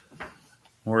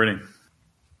Morning.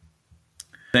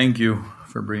 Thank you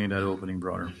for bringing that opening,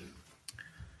 brother.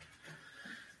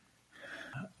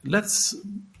 Let's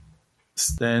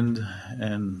stand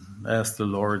and ask the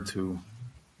Lord to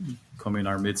come in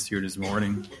our midst here this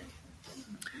morning.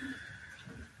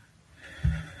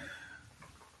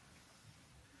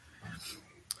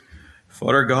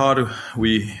 Father God,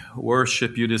 we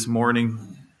worship you this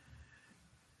morning.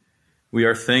 We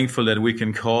are thankful that we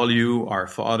can call you our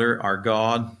Father, our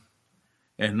God,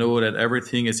 and know that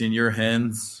everything is in your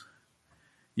hands.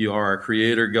 You are our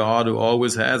Creator God who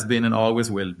always has been and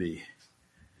always will be.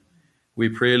 We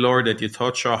pray, Lord, that you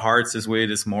touch our hearts this way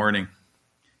this morning,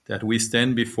 that we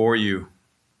stand before you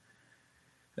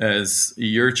as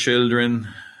your children,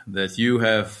 that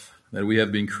we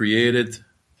have been created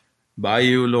by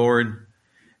you, Lord.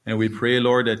 And we pray,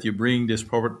 Lord, that you bring this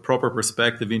proper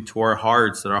perspective into our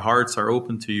hearts, that our hearts are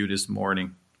open to you this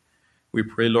morning. We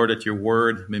pray, Lord, that your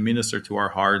word may minister to our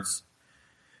hearts.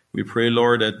 We pray,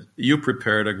 Lord, that you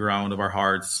prepare the ground of our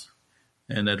hearts,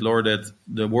 and that, Lord, that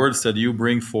the words that you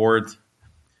bring forth,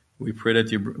 we pray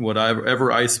that whatever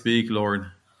I speak,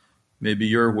 Lord, may be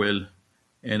your will,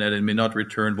 and that it may not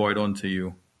return void unto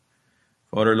you.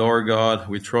 Father, Lord God,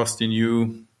 we trust in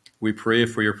you. We pray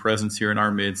for your presence here in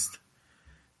our midst.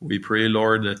 We pray,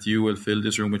 Lord, that you will fill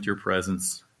this room with your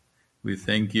presence. We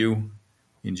thank you.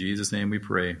 In Jesus' name we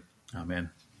pray. Amen.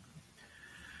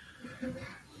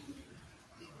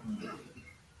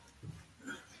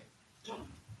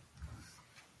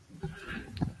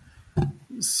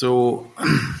 So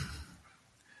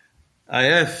I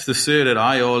have to say that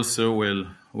I also will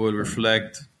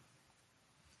reflect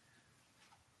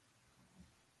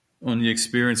on the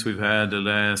experience we've had the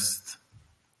last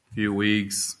few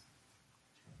weeks,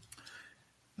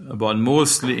 but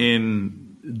mostly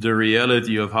in the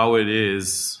reality of how it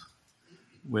is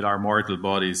with our mortal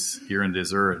bodies here on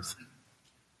this earth.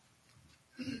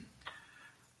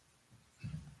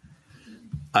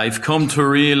 I've come to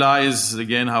realize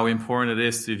again how important it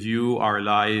is to view our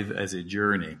life as a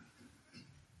journey.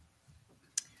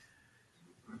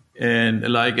 And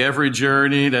like every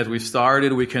journey that we've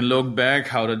started, we can look back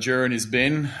how the journey's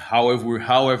been, how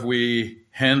have we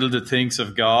handled the things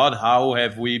of God, how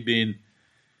have we been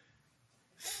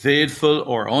faithful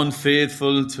or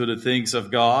unfaithful to the things of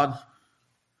God.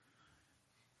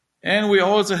 And we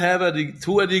also have,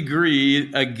 to a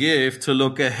degree, a gift to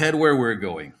look ahead where we're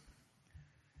going.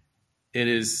 It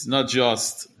is not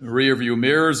just rear view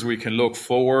mirrors. We can look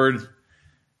forward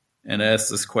and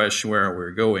ask this question, where we're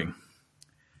going.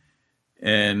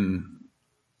 And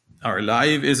our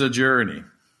life is a journey.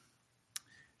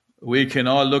 We can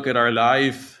all look at our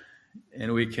life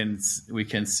and we can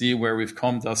see where we've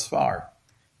come thus far.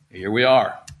 Here we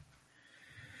are.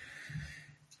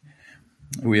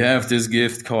 We have this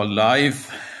gift called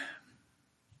life.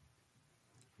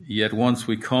 Yet once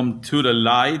we come to the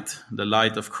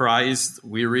light of Christ,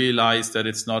 we realize that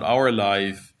it's not our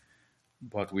life,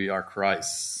 but we are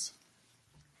Christ's.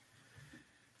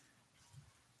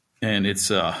 And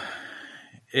it's a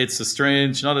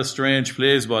strange, not a strange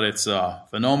place, but it's a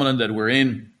phenomenon that we're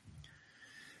in.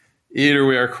 Either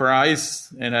we are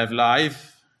Christ and have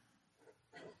life,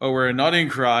 or we're not in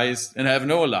Christ and have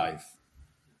no life.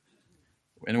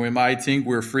 And we might think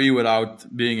we're free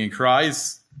without being in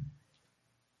Christ,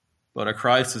 but a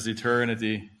Christless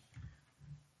eternity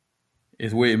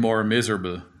is way more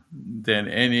miserable than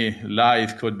any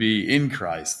life could be in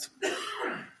Christ.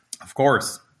 Of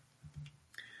course.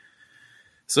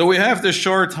 So we have this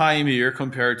short time here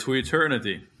compared to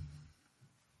eternity.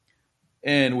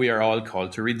 And we are all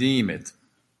called to redeem it.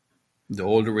 The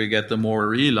older we get, the more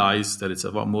we realize that it's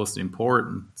of utmost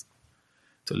importance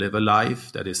to live a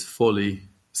life that is fully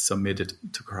submitted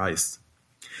to Christ.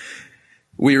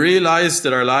 We realize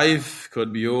that our life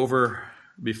could be over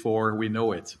before we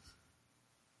know it.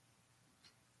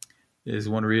 There's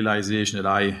one realization that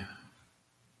I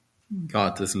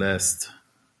got this last.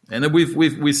 And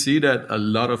we see that a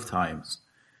lot of times.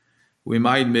 We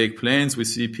might make plans. We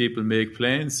see people make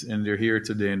plans and they're here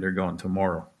today and they're gone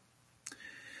tomorrow.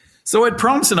 So it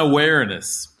prompts an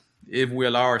awareness if we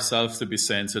allow ourselves to be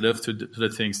sensitive to the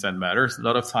things that matter. A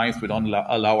lot of times we don't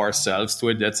allow ourselves to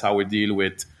it. That's how we deal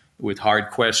with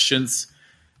hard questions.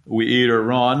 We either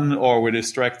run or we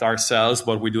distract ourselves,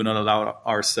 but we do not allow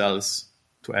ourselves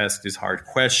to ask these hard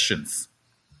questions.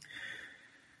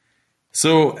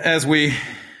 So as we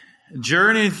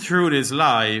journey through this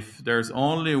life, there's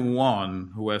only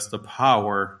one who has the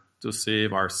power to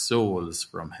save our souls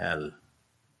from hell.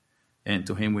 And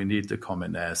to him we need to come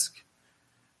and ask,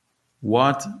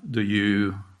 what do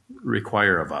you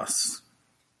require of us?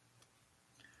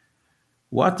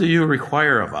 What do you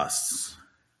require of us?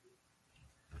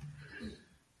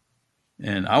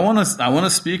 And I want to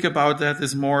speak about that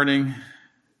this morning.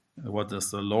 What does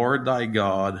the Lord thy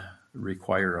God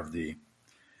require of thee?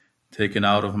 Taken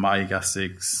out of Micah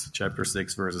 6, chapter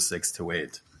 6, verses 6 to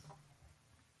 8.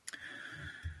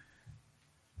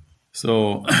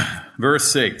 So,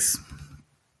 verse 6.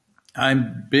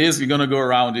 I'm basically going to go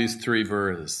around these three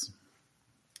verses.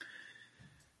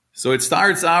 So it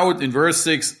starts out in verse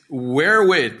 6,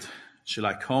 wherewith shall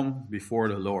I come before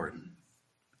the Lord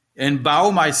and bow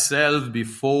myself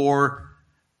before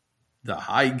the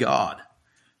high God?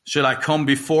 Shall I come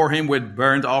before him with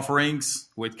burnt offerings,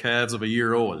 with calves of a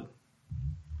year old?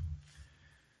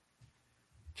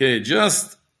 Okay,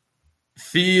 just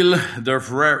feel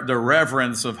the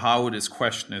reverence of how this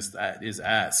question is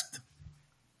asked.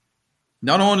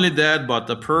 Not only that, but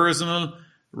the personal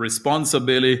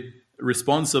responsibility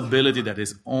that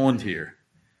is owned here.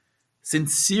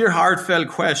 Sincere, heartfelt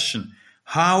question.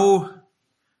 How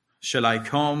shall I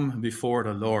come before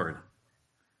the Lord?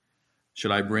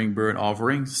 Shall I bring burnt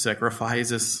offerings,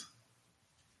 sacrifices?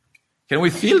 Can we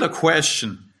feel the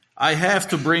question? I have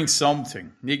to bring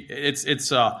something.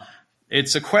 It's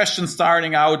a question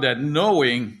starting out that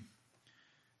knowing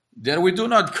that we do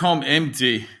not come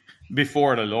empty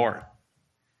before the Lord.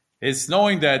 It's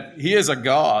knowing that he is a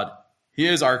God. He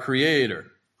is our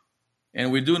creator.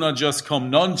 And we do not just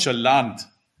come nonchalant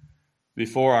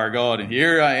before our God. And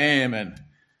here I am. And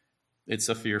it's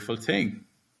a fearful thing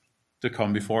to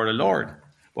come before the Lord.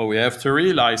 But we have to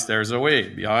realize there's a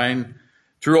way.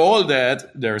 Through all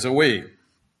that, there's a way.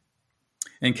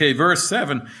 Okay, verse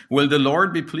 7, will the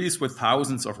Lord be pleased with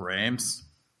thousands of rams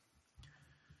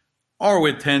or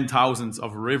with 10,000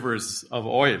 of rivers of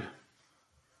oil?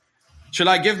 Shall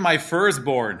I give my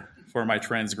firstborn for my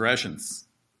transgressions,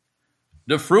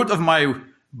 the fruit of my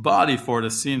body for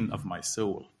the sin of my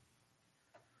soul?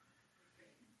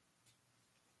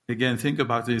 Again, think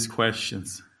about these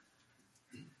questions.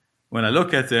 When I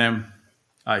look at them,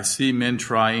 I see men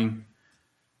trying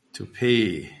to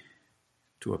pay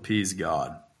to appease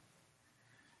God.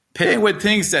 Paying with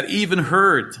things that even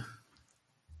hurt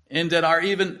and that are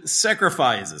even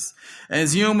sacrifices.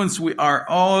 As humans, we are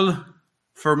all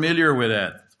familiar with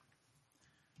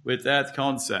that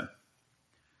concept.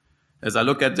 As I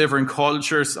look at different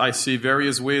cultures, I see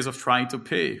various ways of trying to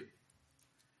pay.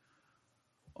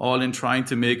 All in trying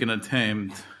to make an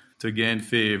attempt to gain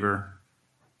favor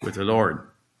with the Lord.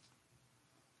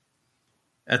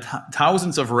 At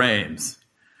thousands of rams,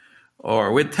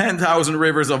 or with 10,000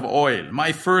 rivers of oil,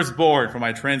 my firstborn for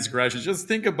my transgressions. Just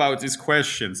think about these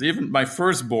questions. Even my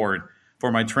firstborn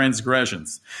for my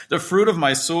transgressions. The fruit of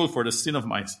my soul for the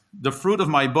fruit of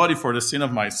my body for the sin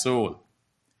of my soul.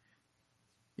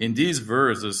 In these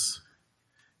verses,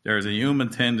 there is a human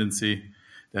tendency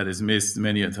that is missed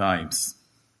many a times.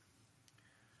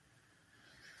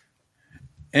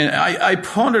 And I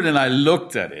pondered and I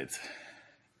looked at it.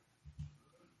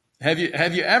 Have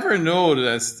you ever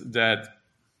noticed that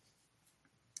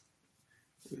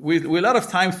we a lot of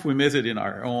times we miss it in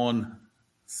our own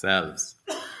selves?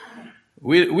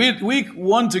 We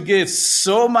want to give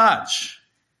so much,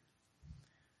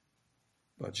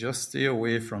 but just stay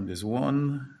away from this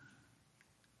one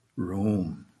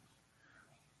room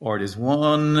or this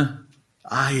one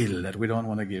aisle that we don't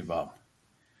want to give up.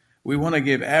 We want to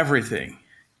give everything.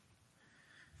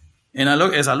 And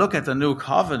as I look at the new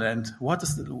covenant, what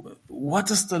does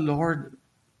the Lord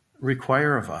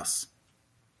require of us?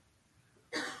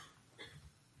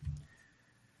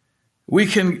 We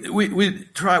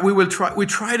try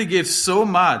to give so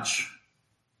much.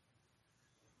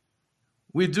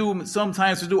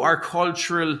 Sometimes we do our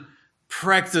cultural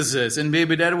practices, and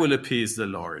maybe that will appease the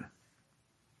Lord.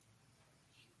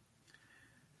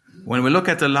 When we look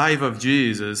at the life of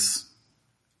Jesus,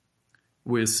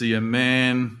 we see a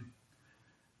man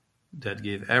that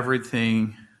gave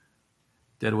everything,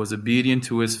 that was obedient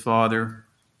to his Father,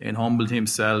 and humbled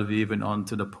himself even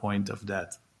unto the point of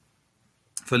death.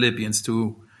 Philippians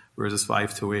 2, verses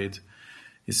 5 to 8.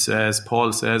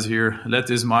 Paul says here, let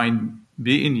this mind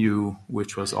be in you,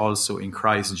 which was also in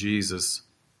Christ Jesus,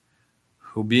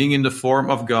 who being in the form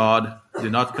of God,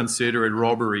 did not consider it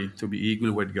robbery to be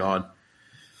equal with God,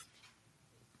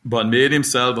 but made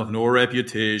himself of no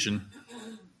reputation,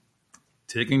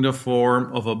 taking the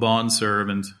form of a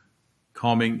bondservant,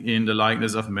 coming in the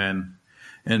likeness of men,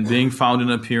 and being found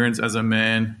in appearance as a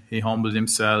man, he humbled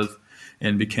himself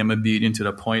and became obedient to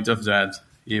the point of death,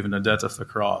 even the death of the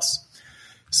cross.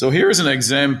 So here's an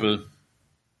example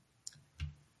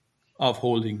of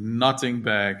holding nothing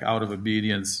back out of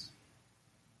obedience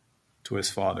to his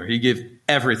Father. He gave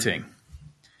everything.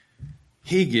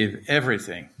 He gave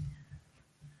everything.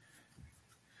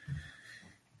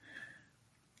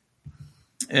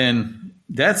 And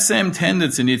that same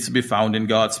tendency needs to be found in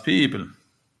God's people.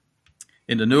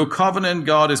 In the new covenant,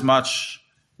 God is much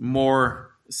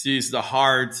more sees the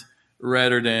heart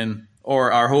rather than,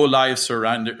 or our whole life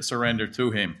surrender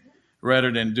to him,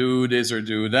 rather than do this or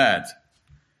do that.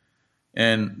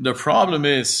 And the problem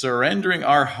is surrendering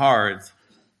our heart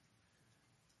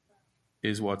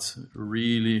is what's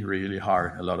really, really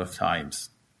hard a lot of times.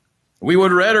 We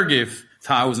would rather give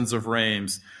thousands of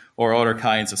rams or other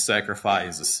kinds of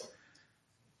sacrifices.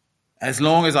 As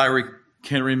long as I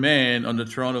can remain on the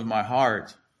throne of my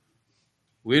heart,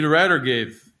 we'd rather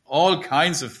give all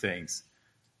kinds of things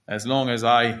as long as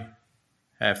I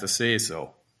have to say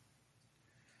so.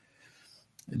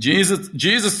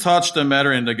 Jesus touched the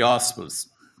matter in the Gospels.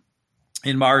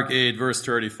 In Mark 8, verse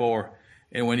 34,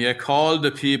 and when he had called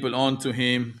the people unto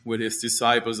him with his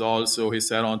disciples also, he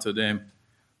said unto them,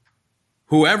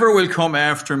 whoever will come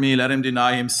after me, let him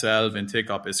deny himself and take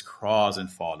up his cross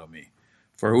and follow me.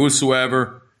 For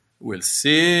whosoever will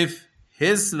save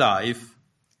his life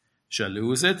shall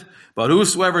lose it, but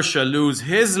whosoever shall lose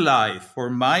his life for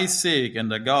my sake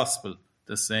and the gospel,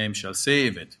 the same shall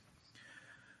save it.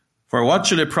 For what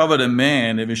shall it profit a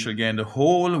man if he shall gain the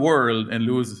whole world and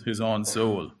lose his own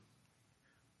soul?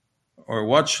 Or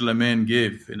what shall a man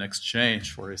give in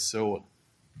exchange for his soul?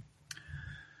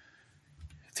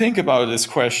 Think about this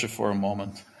question for a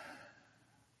moment.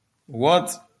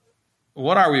 What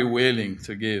are we willing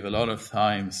to give a lot of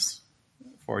times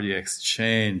for the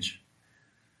exchange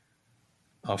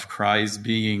of Christ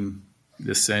being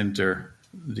the center,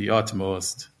 the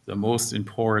utmost, the most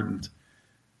important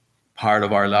part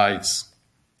of our lives,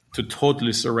 to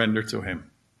totally surrender to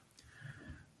him?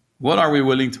 What are we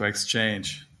willing to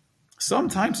exchange?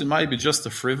 Sometimes it might be just a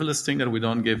frivolous thing that we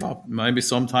don't give up. Maybe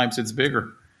sometimes it's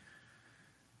bigger.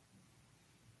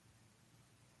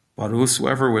 But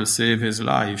whosoever will save his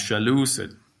life shall lose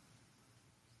it.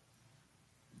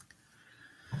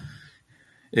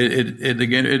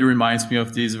 It reminds me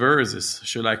of these verses.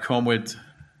 Shall I come with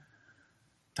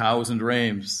 1,000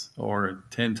 rams or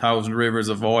 10,000 rivers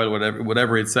of oil,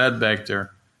 whatever it said back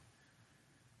there?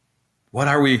 What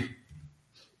are we?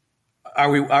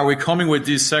 Are we coming with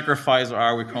this sacrifice, or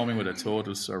are we coming with a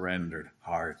total surrendered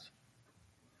heart?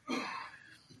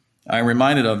 I'm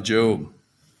reminded of Job.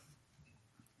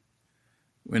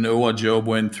 We know what Job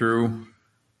went through.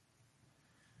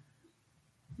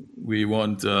 We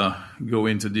won't go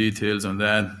into details on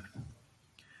that.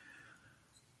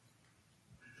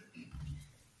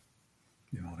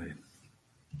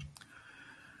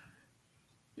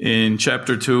 In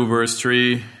chapter 2, verse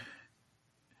 3,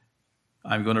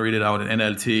 I'm going to read it out in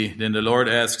NLT. Then the Lord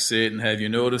asked Satan, have you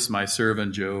noticed my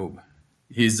servant Job?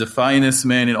 He's the finest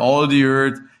man in all the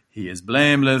earth. He is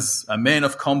blameless, a man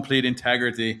of complete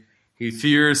integrity. He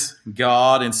fears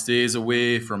God and stays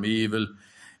away from evil.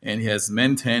 And he has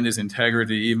maintained his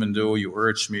integrity even though you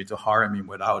urged me to harm him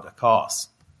without a cause.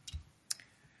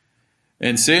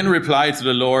 And Satan replied to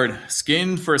the Lord,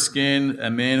 skin for skin, a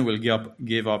man will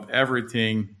give up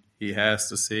everything he has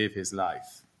to save his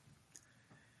life.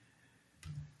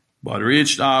 But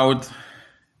reach out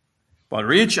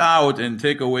and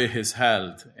take away his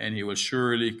health, and he will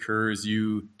surely curse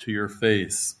you to your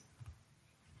face.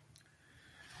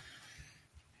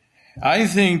 I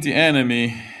think the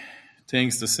enemy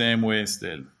thinks the same way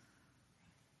still.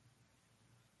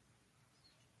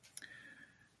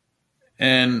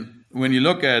 And when you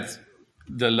look at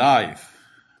the life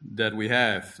that we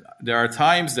have, there are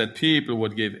times that people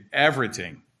would give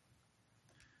everything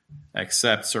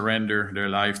except surrender their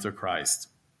life to Christ.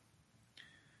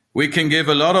 We can give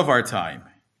a lot of our time.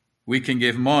 We can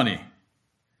give money.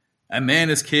 A man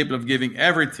is capable of giving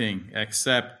everything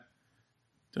except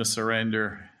to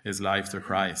surrender his life to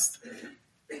Christ.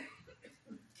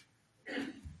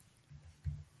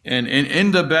 And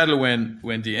in the battle,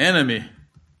 when the enemy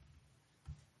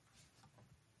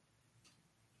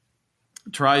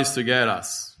tries to get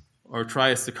us or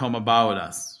tries to come about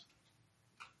us,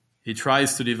 he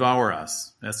tries to devour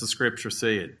us, as the scriptures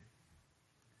say it.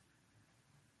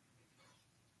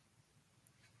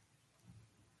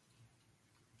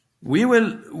 We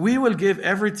will give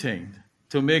everything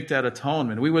to make that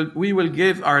atonement. We will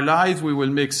give our lives. We will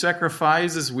make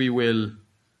sacrifices.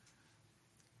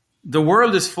 The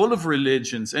world is full of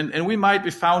religions, and we might be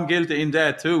found guilty in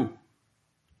that too.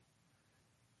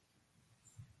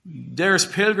 There's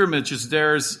pilgrimages.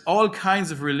 There's all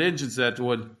kinds of religions that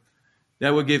would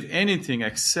give anything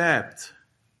except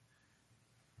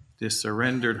this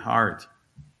surrendered heart.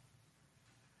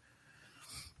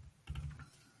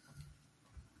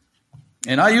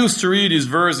 And I used to read these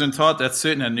verses and thought that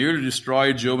Satan had nearly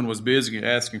destroyed Job and was basically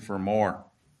asking for more.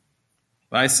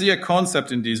 But I see a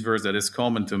concept in these verses that is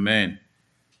common to men.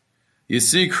 You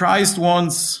see, Christ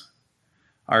wants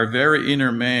our very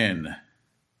inner man,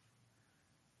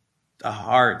 the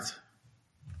heart,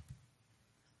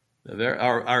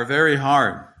 our very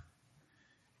heart.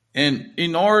 And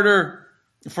in order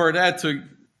for that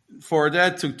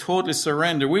to totally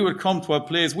surrender, we would come to a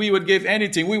place, we would give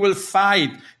anything, we will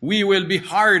fight, we will be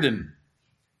hardened.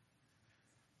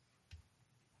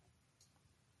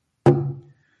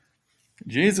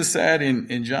 Jesus said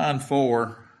in John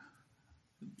 4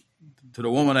 to the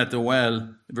woman at the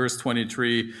well, verse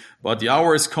 23, but the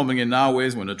hour is coming and now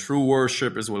is when the true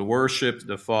worshipers will worship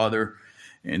the Father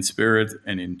in spirit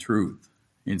and in truth.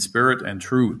 In spirit and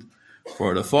truth.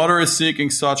 For the Father is seeking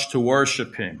such to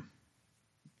worship him.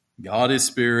 God is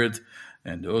spirit,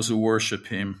 and those who worship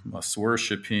him must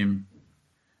worship in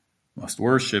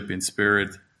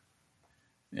spirit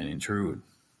and in truth.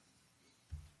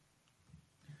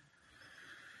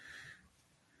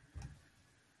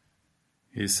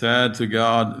 He said to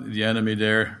God, the enemy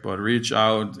there, but reach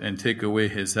out and take away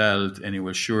his health, and he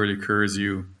will surely curse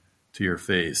you to your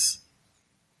face.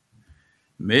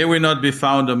 May we not be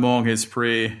found among his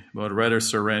prey, but rather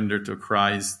surrender to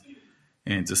Christ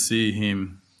and to see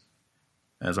him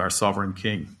as our sovereign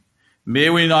King. May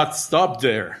we not stop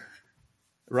there,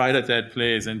 right at that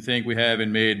place, and think we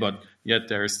haven't made, but yet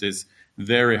there's this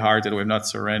very heart that we've not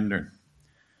surrendered.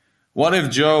 What if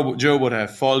Job would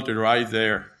have faltered right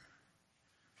there?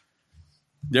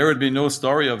 There would be no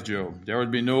story of Job. There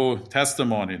would be no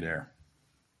testimony there.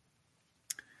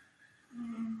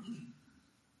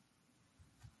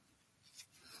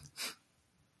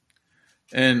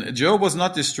 And Job was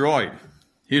not destroyed.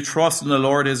 He trusted in the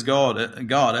Lord his God.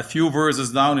 A few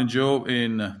verses down in Job,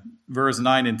 in verse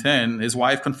 9 and 10, his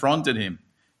wife confronted him.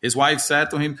 His wife said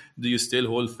to him, do you still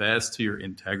hold fast to your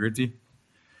integrity?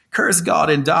 Curse God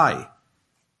and die.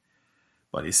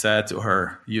 But he said to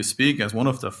her, you speak as one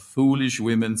of the foolish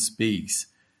women speaks.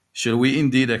 Shall we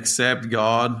indeed accept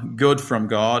good from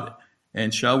God,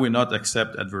 and shall we not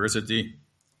accept adversity?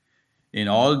 In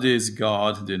all this,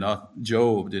 Job did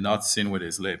not sin with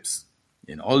his lips.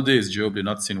 In all this, Job did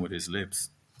not sin with his lips.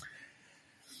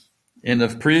 In the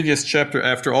previous chapter,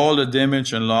 after all the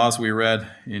damage and loss we read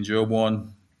in Job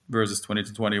 1, verses 20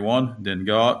 to 21, then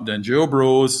Job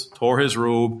rose, tore his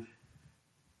robe,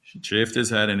 shaved his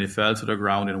head, and he fell to the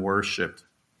ground and worshipped.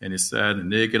 And he said,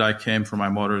 naked I came from my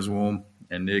mother's womb,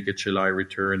 and naked shall I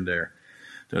return there.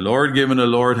 The Lord given, the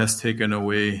Lord has taken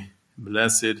away.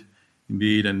 Blessed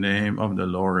be the name of the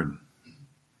Lord.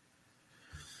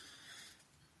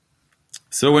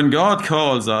 So when God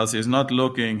calls us, he's not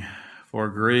looking for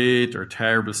great or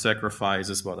terrible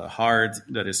sacrifices, but a heart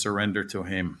that is surrendered to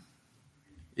him.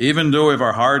 Even though if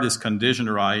our heart is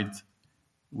conditioned right,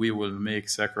 we will make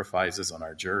sacrifices on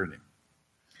our journey.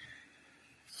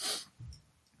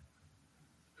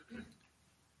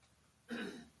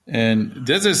 And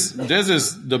this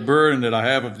is the burden that I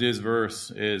have of this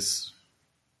verse is,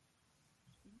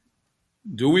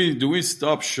 do we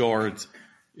stop short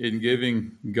in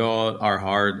giving God our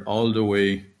heart all the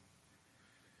way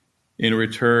in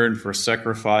return for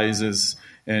sacrifices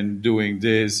and doing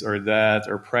this or that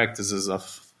or practices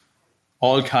of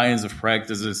all kinds of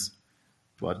practices,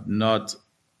 but not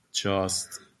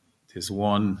just this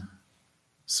one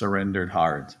surrendered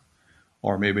heart.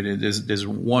 Or maybe there's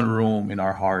one room in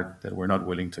our heart that we're not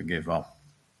willing to give up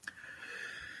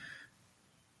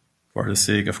for the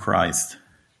sake of Christ.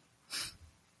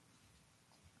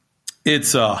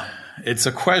 It's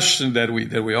a question that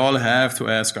we all have to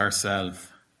ask ourselves.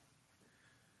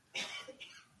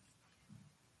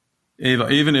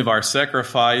 Even if our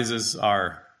sacrifices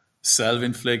are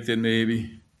self-inflicted,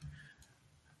 maybe,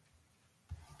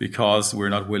 because we're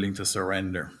not willing to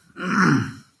surrender.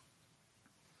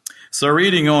 So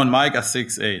reading on, Micah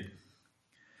 6:8.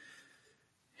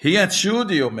 He hath shewed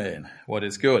thee, O man, what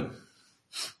is good,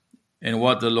 and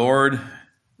what the Lord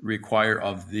require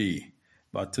of thee,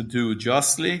 but to do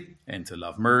justly, and to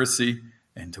love mercy,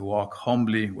 and to walk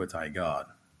humbly with thy God.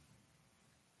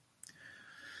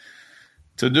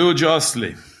 To do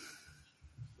justly.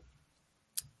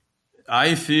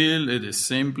 I feel it is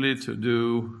simply to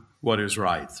do what is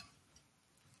right.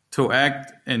 To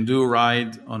act and do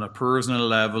right on a personal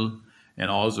level and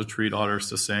also treat others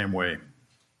the same way.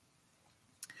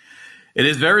 It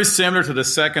is very similar to the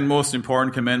second most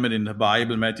important commandment in the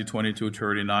Bible, Matthew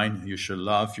 22:39. You shall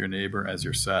love your neighbor as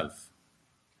yourself.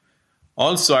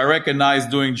 Also, I recognize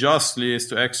doing justly is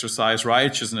to exercise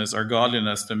righteousness or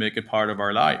godliness to make it part of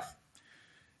our life.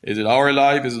 Is it our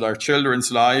life? Is it our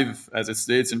children's life? As it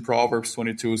states in Proverbs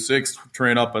 22:6,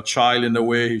 train up a child in the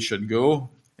way he should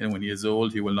go, and when he is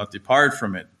old, he will not depart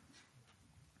from it.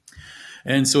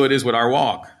 And so it is with our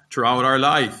walk throughout our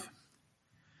life.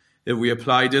 If we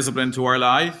apply discipline to our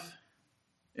life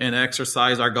and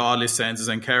exercise our godly senses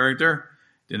and character,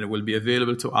 then it will be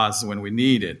available to us when we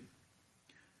need it.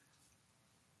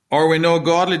 Or we know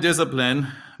godly discipline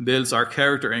builds our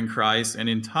character in Christ, and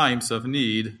in times of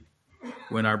need,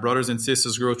 when our brothers and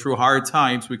sisters go through hard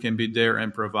times, we can be there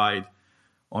and provide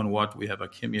on what we have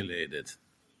accumulated.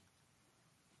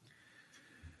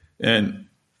 And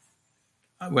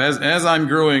as I'm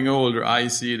growing older, I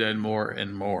see that more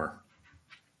and more.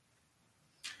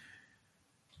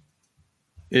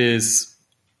 Is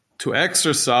to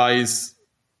exercise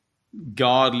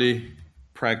godly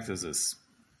practices.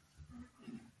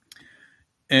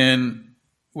 And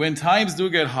when times do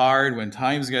get hard, when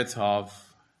times get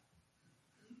tough,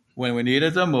 when we need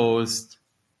it the most,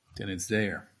 then it's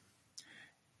there.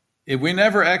 If we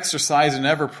never exercise and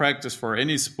never practice for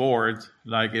any sport,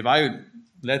 like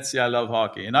let's say I love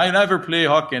hockey, and I never play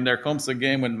hockey, and there comes a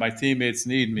game when my teammates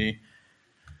need me,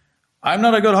 I'm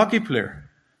not a good hockey player.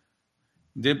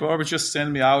 They probably just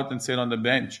send me out and sit on the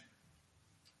bench.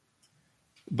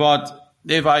 But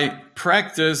if I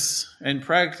practice and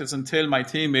practice until my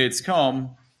teammates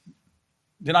come,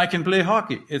 then I can play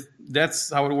hockey.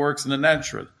 That's how it works in the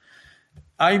natural.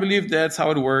 I believe that's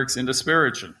how it works in the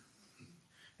spiritual.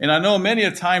 And I know many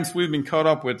a times we've been caught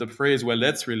up with the phrase, well,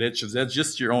 that's religious. That's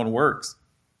just your own works.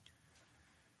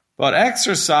 But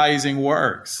exercising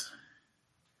works.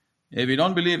 If you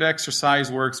don't believe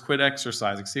exercise works, quit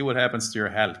exercising. See what happens to your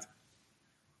health.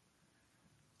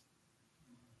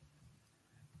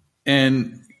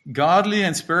 And godly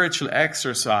and spiritual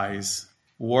exercise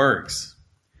works.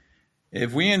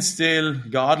 If we instill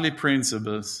godly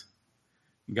principles,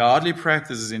 godly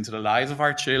practices into the lives of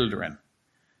our children,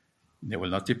 they will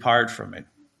not depart from it.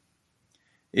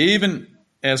 Even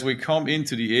as we come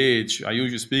into the age, I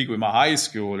usually speak with my high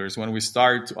schoolers, when we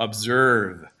start to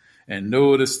observe and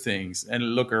notice things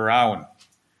and look around.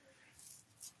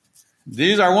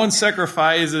 These are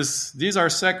sacrifices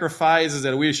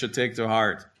that we should take to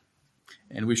heart,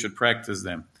 and we should practice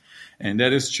them. And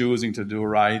that is choosing to do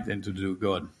right and to do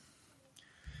good.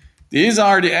 These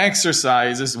are the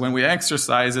exercises, when we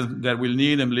exercise it, that we'll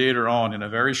need them later on in a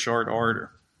very short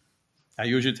order. I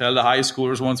usually tell the high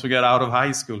schoolers once we get out of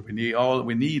high school,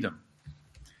 we need them.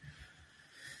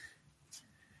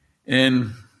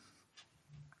 And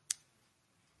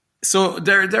so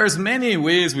there's many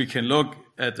ways we can look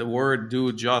at the word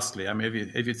do justly. I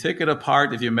mean, if you take it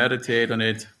apart, if you meditate on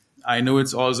it, I know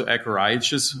it's also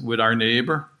righteous with our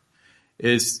neighbor,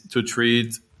 is to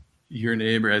treat your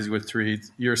neighbor as you would treat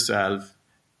yourself.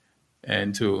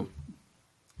 And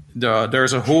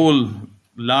there's a whole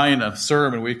line of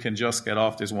sermon we can just get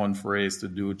off this one phrase, to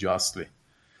do justly.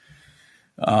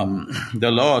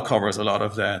 The law covers a lot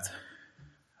of that,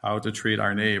 how to treat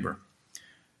our neighbor.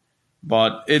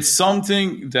 But it's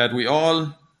something that we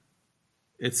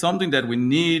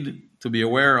need to be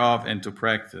aware of and to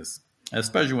practice,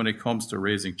 especially when it comes to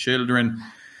raising children,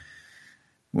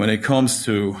 when it comes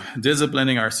to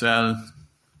disciplining ourselves.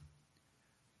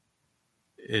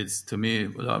 It's, to me,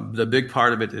 the big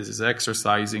part of it is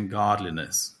exercising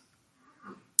godliness.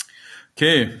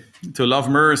 Okay, to love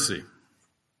mercy.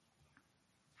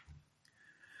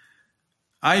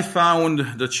 I found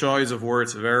the choice of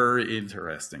words very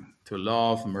interesting. To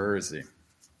love mercy.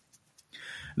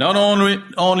 Not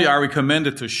only are we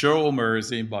commanded to show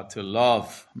mercy, but to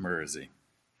love mercy.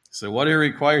 So what he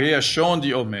requires, he has shown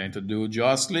the old man to do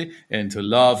justly and to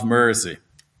love mercy.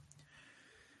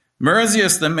 Mercy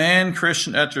is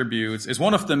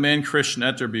one of the main Christian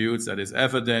attributes that is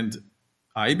evident,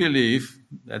 I believe,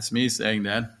 that's me saying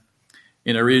that,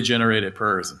 in a regenerated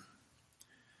person.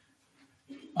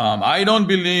 I don't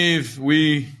believe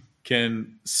we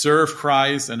can serve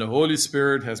Christ and the Holy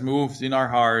Spirit has moved in our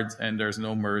hearts and there's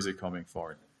no mercy coming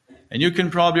forward. And you can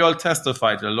probably all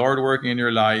testify to the Lord working in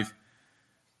your life.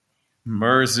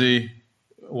 Mercy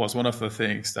was one of the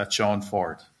things that shone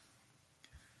forth.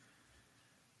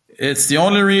 It's the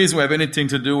only reason we have anything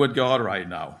to do with God right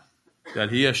now,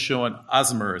 that he has shown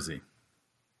us mercy.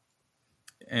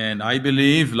 And I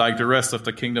believe, like the rest of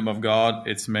the kingdom of God,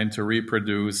 it's meant to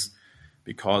reproduce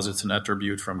because it's an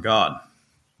attribute from God.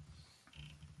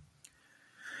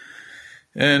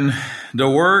 And the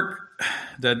work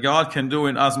that God can do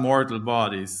in us mortal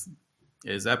bodies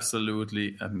is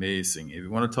absolutely amazing. If you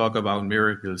want to talk about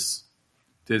miracles,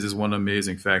 this is one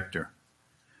amazing factor.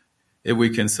 If we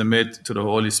can submit to the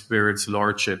Holy Spirit's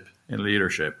lordship and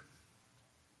leadership.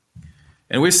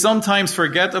 And we sometimes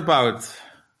forget about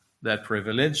that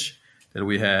privilege that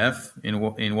we have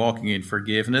in walking in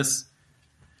forgiveness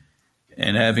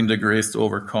and having the grace to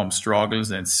overcome struggles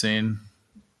and sin,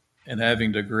 and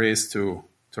having the grace to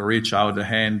reach out a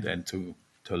hand and to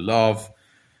love,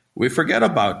 we forget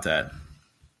about that.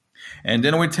 And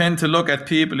then we tend to look at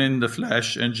people in the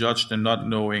flesh and judge them, not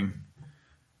knowing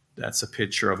that's a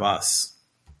picture of us,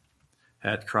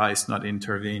 had Christ not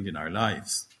intervened in our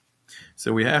lives.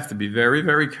 So we have to be very,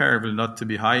 very careful not to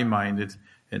be high-minded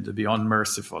and to be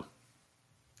unmerciful.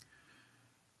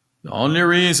 The only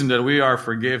reason that we are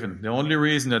forgiven, the only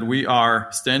reason that we are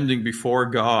standing before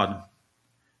God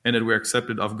and that we're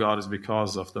accepted of God is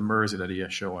because of the mercy that He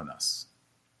has shown us.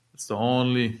 It's the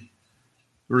only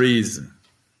reason.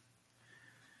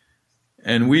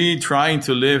 And we trying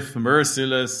to live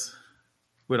merciless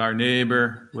with our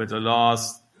neighbor, with the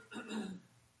lost,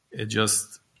 it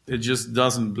just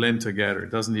doesn't blend together.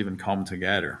 It doesn't even come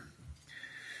together.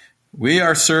 We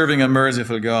are serving a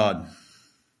merciful God.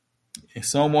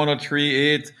 Psalm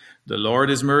 103:8, the Lord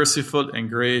is merciful and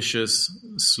gracious,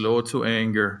 slow to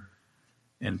anger,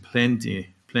 and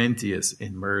plenteous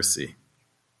in mercy.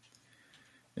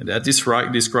 And that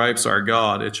describes our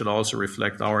God. It should also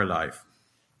reflect our life.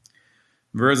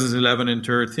 Verses 11 and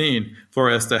 13, for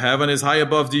as the heaven is high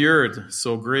above the earth,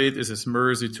 so great is His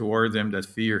mercy toward them that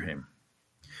fear Him.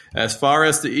 As far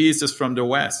as the east is from the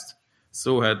west,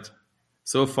 so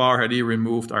far had He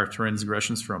removed our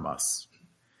transgressions from us.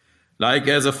 Like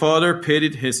as a father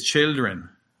pitied his children,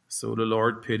 so the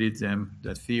Lord pitied them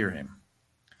that fear Him.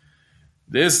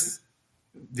 These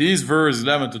verses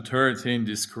 11 to 13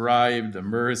 describe the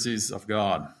mercies of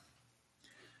God.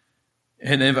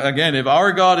 And if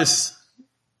our God is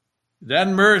that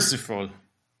merciful,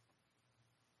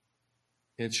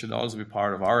 it should also be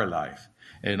part of our life.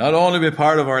 And not only be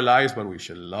part of our lives, but we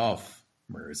should love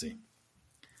mercy.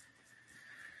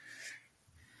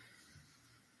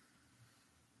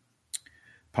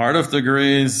 Part of the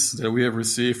grace that we have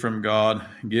received from God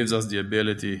gives us the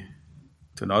ability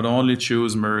to not only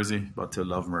choose mercy, but to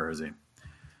love mercy.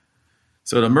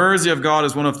 So the mercy of God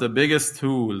is one of the biggest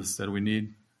tools that we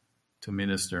need to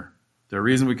minister. The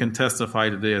reason we can testify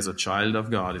today as a child of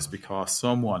God is because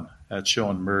someone had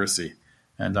shown mercy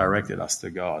and directed us to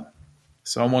God.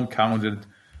 Someone counted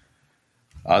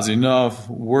us enough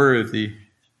worthy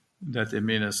that they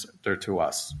minister to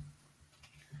us.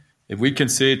 If we can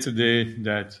say today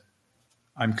that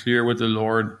I'm clear with the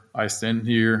Lord, I sit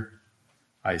here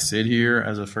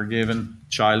as a forgiven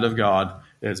child of God,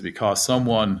 it's because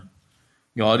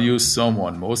God used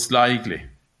someone, most likely,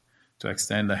 to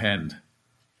extend a hand,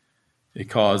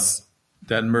 because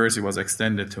that mercy was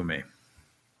extended to me.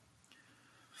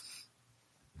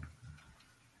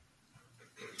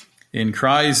 In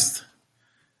Christ,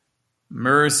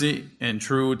 mercy and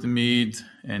truth meet,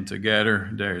 and together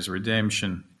there is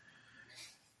redemption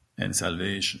and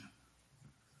salvation.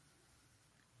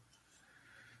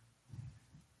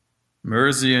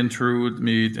 Mercy and truth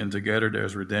meet, and together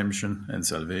there's redemption and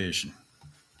salvation.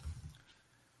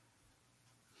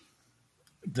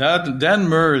 That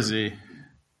mercy,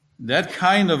 that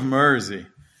kind of mercy,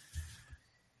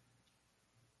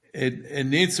 it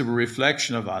needs to be a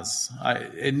reflection of us.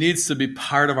 It needs to be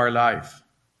part of our life.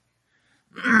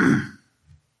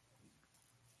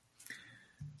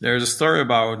 There's a story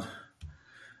about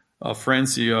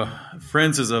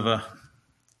Francis of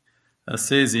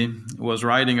Assisi was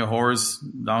riding a horse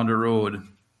down the road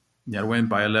that went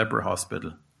by a leper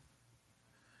hospital.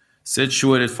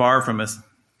 Situated far from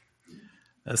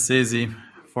Assisi,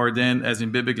 for then, as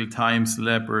in biblical times,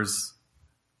 lepers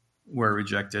were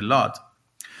rejected lot.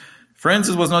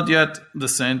 Francis was not yet the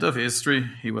saint of history.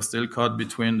 He was still caught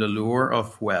between the lure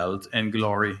of wealth and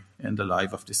glory and the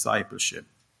life of discipleship.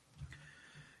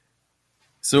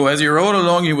 So as he rode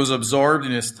along, he was absorbed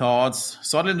in his thoughts.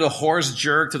 Suddenly the horse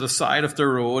jerked to the side of the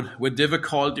road. With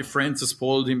difficulty, Francis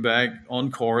pulled him back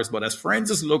on course. But as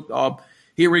Francis looked up,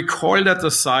 he recoiled at the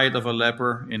sight of a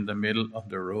leper in the middle of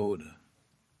the road.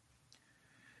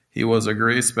 He was a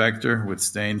gray spectre with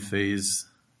stained face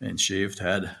and shaved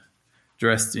head,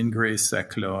 dressed in gray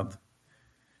sackcloth.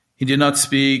 He did not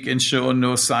speak and showed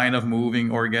no sign of moving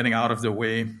or getting out of the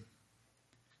way.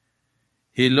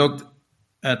 He looked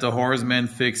at the horseman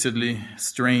fixedly,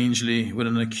 strangely, with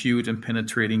an acute and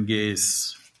penetrating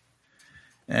gaze.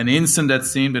 An instant that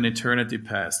seemed an eternity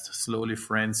passed. Slowly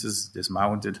Francis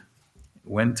dismounted,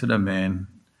 went to the man,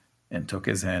 and took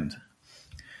his hand.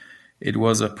 It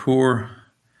was a poor,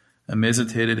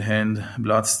 emaciated hand,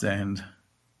 bloodstained,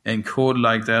 and cold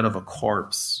like that of a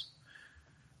corpse.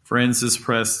 Francis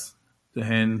pressed the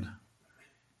hand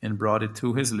and brought it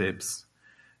to his lips.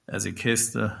 As he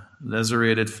kissed the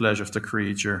lacerated flesh of the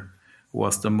creature, who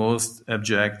was the most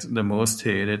abject, the most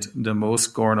hated, the most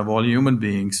scorned of all human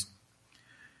beings,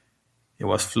 He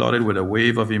was flooded with a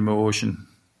wave of emotion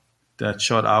that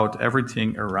shut out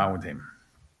everything around him.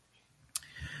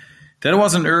 That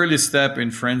was an early step in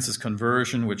Francis'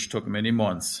 conversion, which took many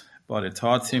months, but it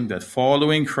taught him that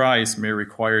following Christ may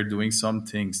require doing some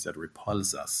things that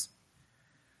repulse us.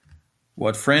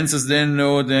 What Francis didn't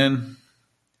know then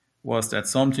was that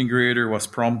something greater was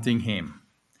prompting him,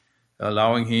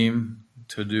 allowing him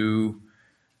to do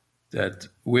that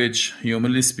which,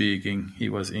 humanly speaking, he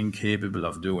was incapable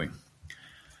of doing.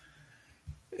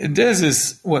 And this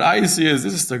is what I see as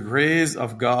this is the grace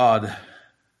of God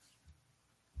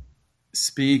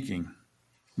speaking,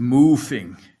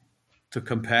 moving to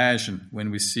compassion when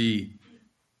we see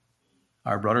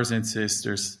our brothers and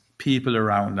sisters, people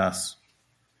around us.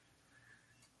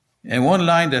 And one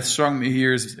line that struck me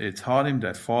here is, it taught him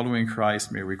that following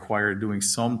Christ may require doing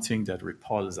something that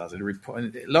repulses us. A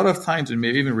lot of times it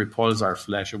may even repulse our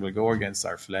flesh. It will go against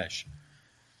our flesh.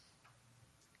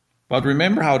 But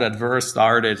remember how that verse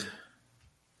started.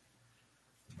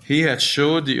 He had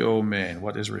showed thee, O man,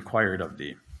 what is required of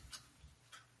thee.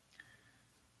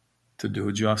 To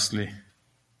do justly,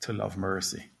 to love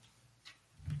mercy.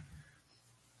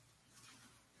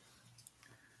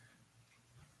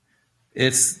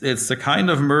 It's the kind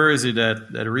of mercy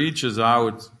that reaches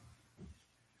out,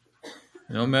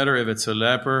 no matter if it's a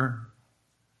leper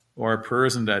or a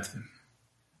person that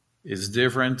is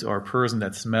different or a person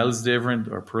that smells different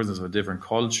or a person of a different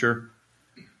culture.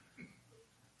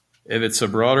 If it's a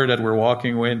brother that we're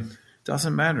walking with, it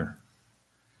doesn't matter.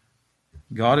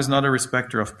 God is not a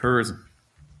respecter of person.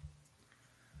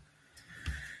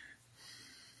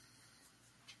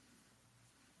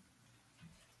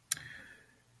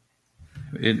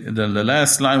 The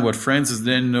last line, what Francis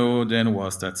didn't know then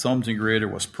was that something greater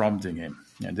was prompting him.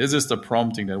 And this is the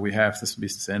prompting that we have to be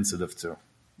sensitive to,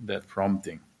 that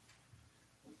prompting.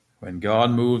 When God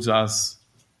moves us,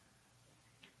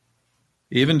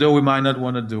 even though we might not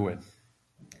want to do it.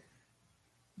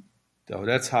 So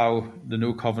that's how the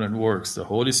new covenant works. The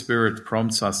Holy Spirit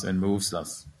prompts us and moves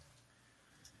us.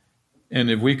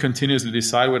 And if we continuously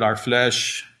decide with our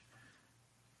flesh,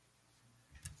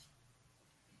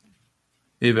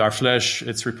 if our flesh,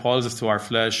 it's repulsive to our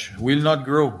flesh, we'll not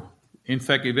grow. In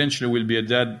fact, eventually we'll be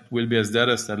as dead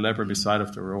as that leper beside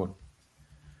of the road.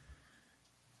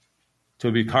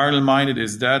 To be carnal-minded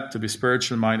is death. To be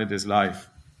spiritual-minded is life.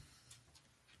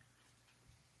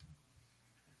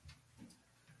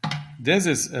 This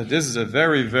is a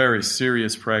very, very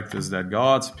serious practice that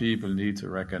God's people need to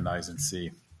recognize and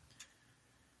see.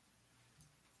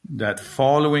 That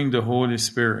following the Holy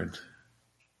Spirit,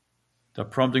 the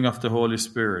prompting of the Holy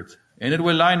Spirit, and it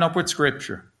will line up with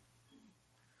Scripture,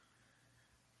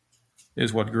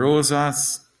 is what grows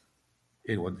us.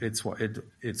 It's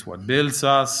what builds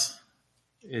us.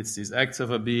 It's these acts of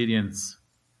obedience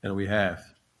that we have.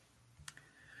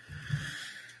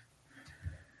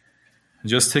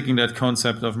 Just taking that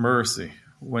concept of mercy,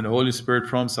 when the Holy Spirit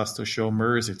prompts us to show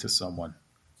mercy to someone,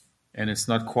 and it's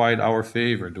not quite our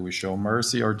favor, do we show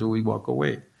mercy or do we walk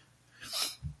away?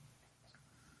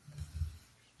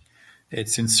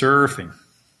 It's in serving.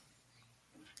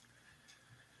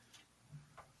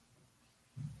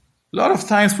 A lot of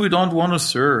times we don't want to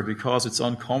serve because it's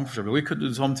uncomfortable. We could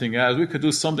do something else. We could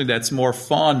do something that's more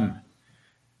fun.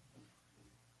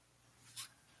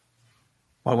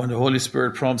 But when the Holy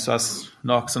Spirit prompts us,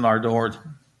 knocks on our door,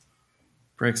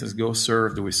 breaks us, go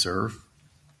serve, do we serve?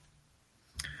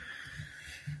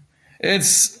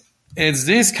 It's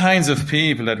these kinds of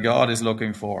people that God is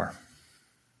looking for.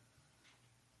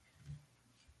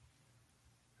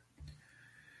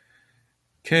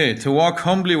 Okay, to walk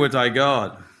humbly with thy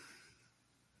God.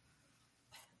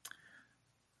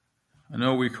 I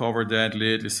know we covered that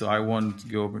lately, so I won't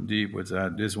go deep with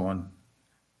that. This one,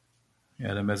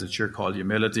 the message here called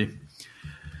humility.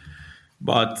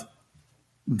 But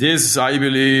this, I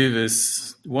believe,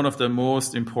 is one of the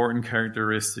most important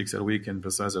characteristics that we can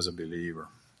possess as a believer,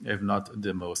 if not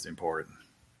the most important.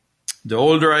 The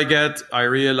older I get, I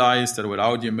realize that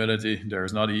without humility, there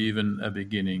is not even a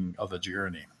beginning of a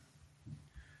journey.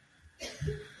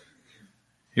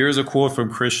 Here's a quote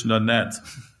from Christian.net.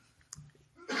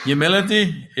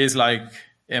 Humility is like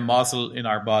a muscle in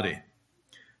our body.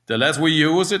 The less we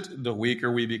use it, the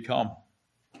weaker we become.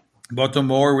 But the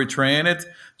more we train it,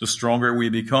 the stronger we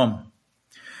become.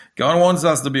 God wants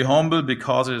us to be humble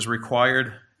because it is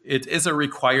required. It is a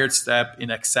required step in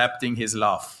accepting His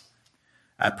love.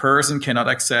 A person cannot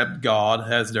accept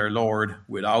God as their Lord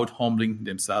without humbling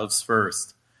themselves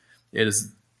first. It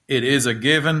is a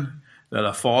given that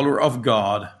a follower of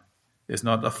God is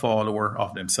not a follower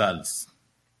of themselves.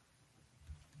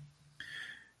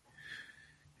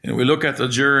 And we look at the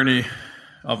journey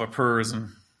of a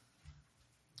person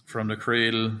from the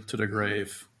cradle to the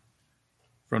grave,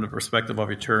 from the perspective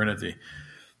of eternity,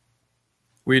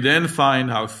 we then find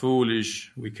how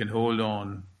foolish we can hold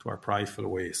on to our prideful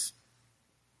ways.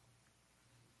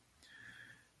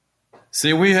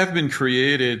 See, we have been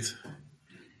created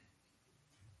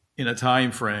in a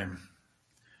time frame.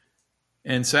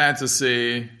 And sad to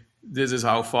say, this is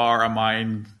how far our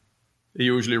mind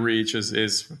usually reaches,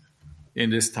 is in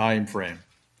this time frame.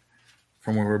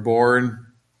 From when we're born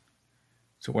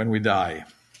to when we die.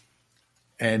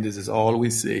 And this is all we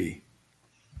see.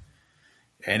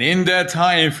 And in that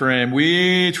time frame,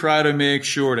 we try to make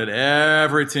sure that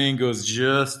everything goes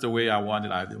just the way I want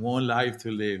it. I have one life to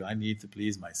live. I need to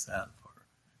please myself or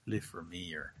live for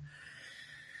me. Or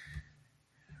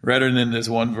rather than this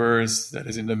one verse that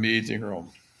is in the meeting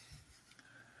room.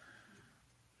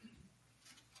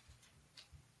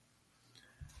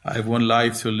 I have one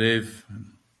life to live,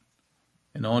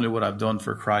 and only what I've done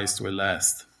for Christ will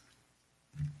last.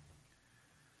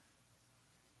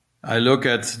 I look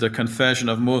at the confession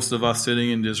of most of us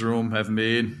sitting in this room have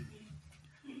made.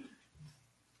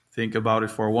 Think about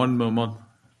it for one moment.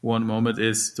 One moment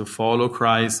is to follow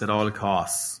Christ at all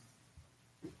costs.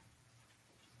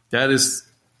 That is,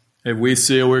 if we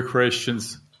say we're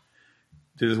Christians,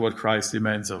 this is what Christ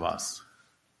demands of us.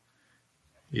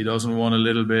 He doesn't want a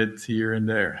little bit here and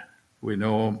there. We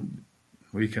know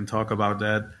we can talk about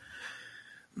that.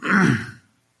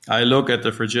 I look at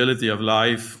the fragility of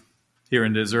life here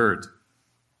in this earth.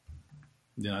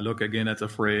 Then I look again at the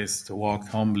phrase, to walk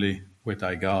humbly with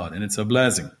thy God. And it's a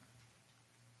blessing.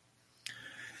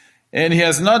 And he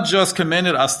has not just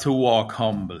commanded us to walk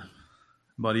humble,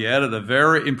 but he added a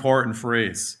very important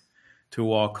phrase, to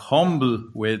walk humble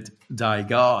with thy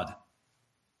God.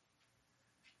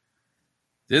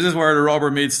 This is where the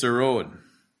rubber meets the road.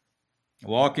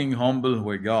 Walking humble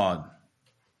with God.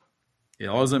 It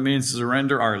also means to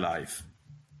surrender our life.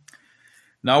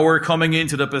 Now we're coming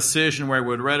into the position where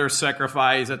we'd rather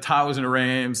sacrifice 1,000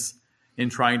 rams in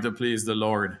trying to please the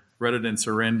Lord, rather than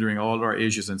surrendering all our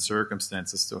issues and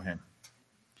circumstances to him.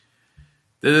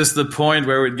 This is the point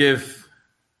where we'd give,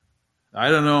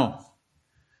 I don't know,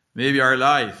 maybe our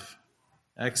life,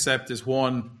 except this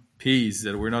one piece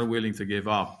that we're not willing to give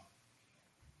up.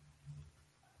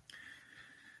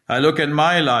 I look at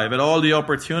my life, at all the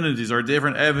opportunities or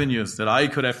different avenues that I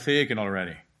could have taken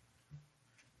already.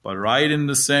 But right in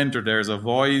the center, there's a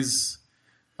voice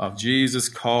of Jesus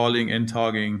calling and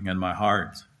tugging in my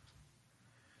heart.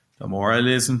 The more I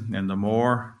listen and the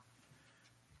more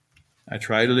I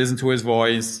try to listen to his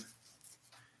voice,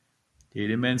 he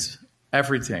demands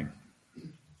everything.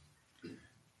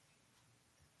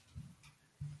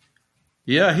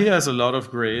 Yeah, he has a lot of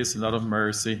grace, a lot of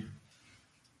mercy.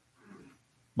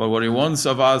 But what he wants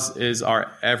of us is our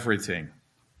everything.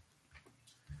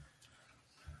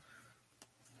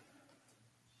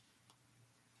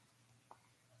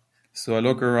 So I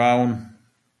look around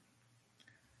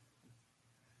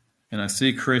and I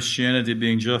see Christianity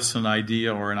being just an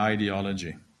idea or an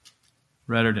ideology,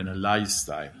 rather than a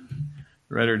lifestyle,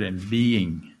 rather than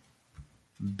being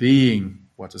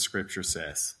what the scripture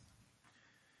says.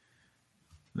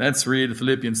 Let's read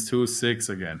Philippians 2:6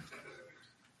 again.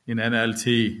 In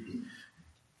NLT,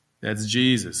 that's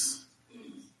Jesus.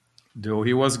 Though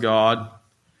he was God,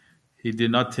 he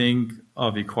did not think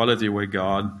of equality with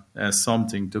God as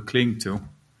something to cling to.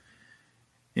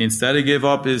 Instead, he gave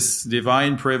up his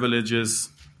divine privileges.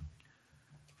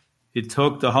 He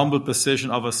took the humble position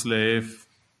of a slave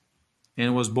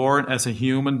and was born as a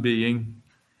human being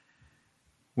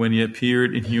when he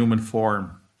appeared in human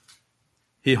form.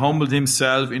 He humbled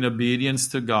himself in obedience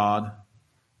to God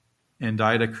and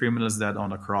died a criminal's death on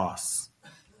the cross.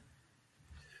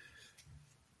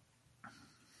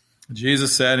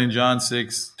 Jesus said in John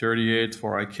 6:38,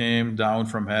 "For I came down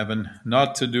from heaven,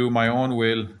 not to do my own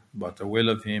will, but the will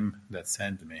of him that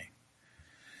sent me."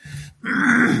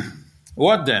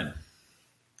 What then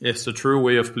is the true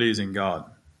way of pleasing God?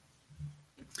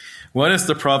 What is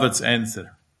the prophet's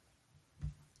answer?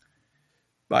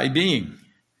 By being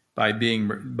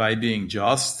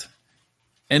just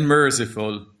and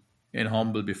merciful and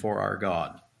humble before our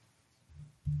God.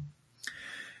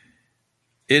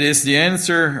 It is the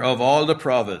answer of all the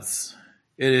prophets.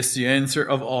 It is the answer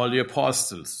of all the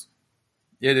apostles.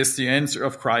 It is the answer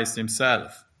of Christ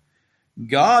himself.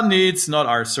 God needs not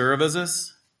our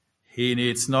services. He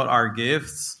needs not our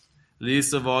gifts.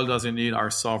 Least of all does he need our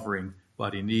suffering,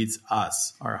 but he needs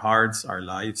us, our hearts, our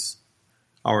lives,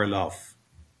 our love.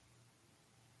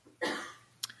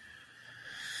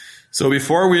 So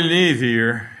before we leave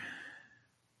here,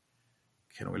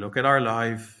 can we look at our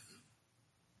life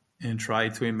and try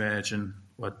to imagine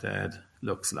what that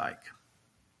looks like.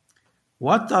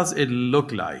 What does it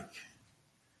look like?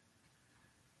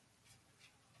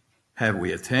 Have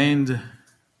we attained?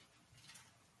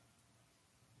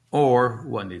 Or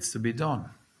what needs to be done?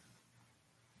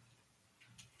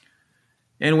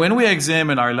 And when we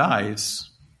examine our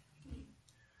lives,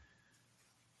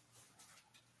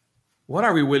 what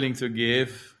are we willing to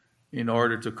give in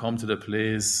order to come to the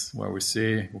place where we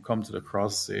come to the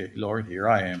cross, say, Lord, here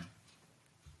I am?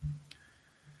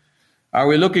 Are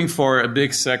we looking for a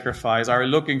big sacrifice? Are we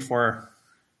looking for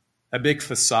a big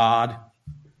facade?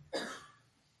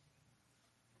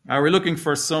 Are we looking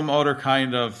for some other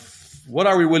kind of, what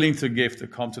are we willing to give to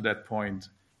come to that point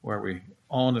where we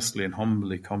honestly and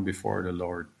humbly come before the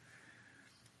Lord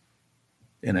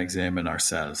and examine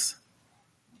ourselves?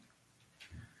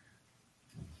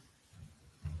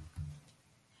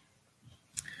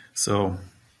 So,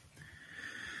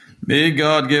 may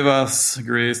God give us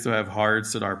grace to have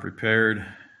hearts that are prepared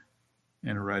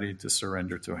and ready to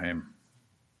surrender to Him.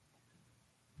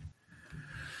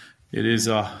 It is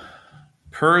a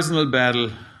personal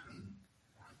battle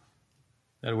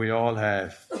that we all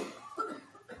have.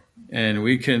 And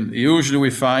usually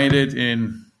we find it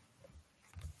in,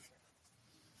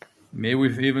 maybe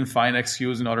we even find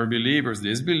excuse in other believers.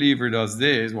 This believer does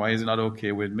this, why is it not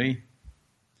okay with me?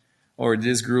 Or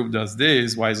this group does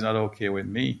this, why is it not okay with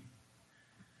me?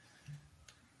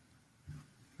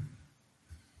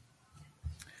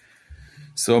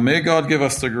 So may God give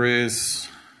us the grace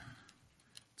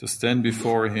to stand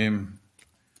before Him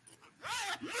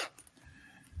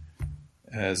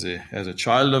as a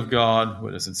child of God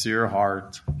with a sincere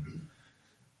heart,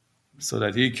 so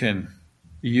that He can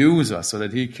use us, so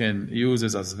that He can use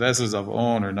us as vessels of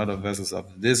honor, not as vessels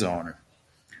of dishonor.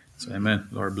 So amen.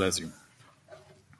 Lord bless you.